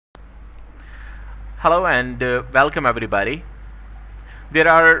Hello and welcome everybody. There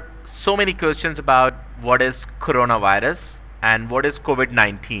are so many questions about what is coronavirus and what is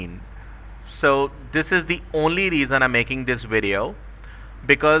COVID-19. So this is the only reason I'm making this video,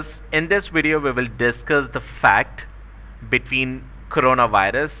 because in this video we will discuss the fact between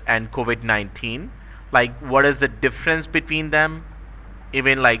coronavirus and COVID-19, like what is the difference between them,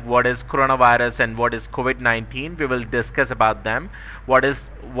 even like what is coronavirus and what is COVID-19. We will discuss about them. What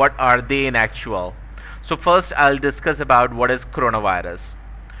are they in actual? So first I'll discuss about what is coronavirus.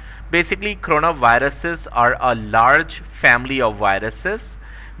 Basically, coronaviruses are a large family of viruses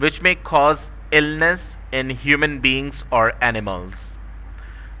which may cause illness in human beings or animals.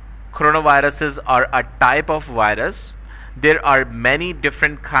 Coronaviruses are a type of virus. There are many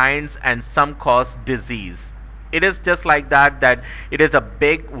different kinds and some cause disease. It is just like that it is a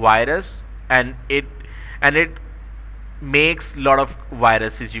big virus, and it makes lot of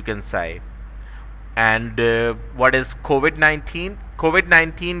viruses, you can say. And what is COVID-19?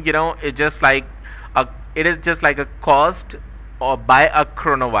 COVID-19, it is just like a caused or by a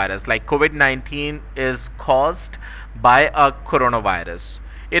coronavirus. Like COVID-19 is caused by a coronavirus.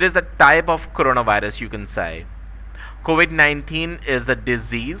 It is a type of coronavirus, you can say. COVID-19 is a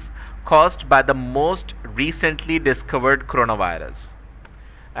disease caused by the most recently discovered coronavirus.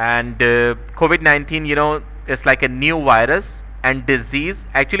 And COVID-19, is like a new virus and disease.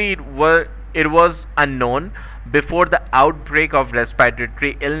 Actually, it was unknown before the outbreak of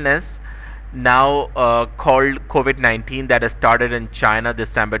respiratory illness, now called COVID-19, that has started in China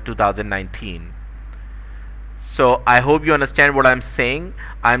December 2019. So I hope you understand what I'm saying.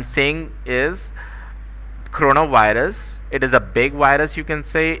 I'm saying is coronavirus. It is a big virus, you can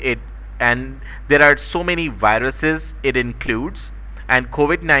say it, and there are so many viruses it includes. And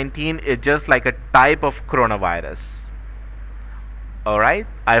COVID-19 is just like a type of coronavirus. All right.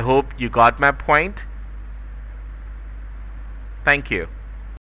 I hope you got my point. Thank you.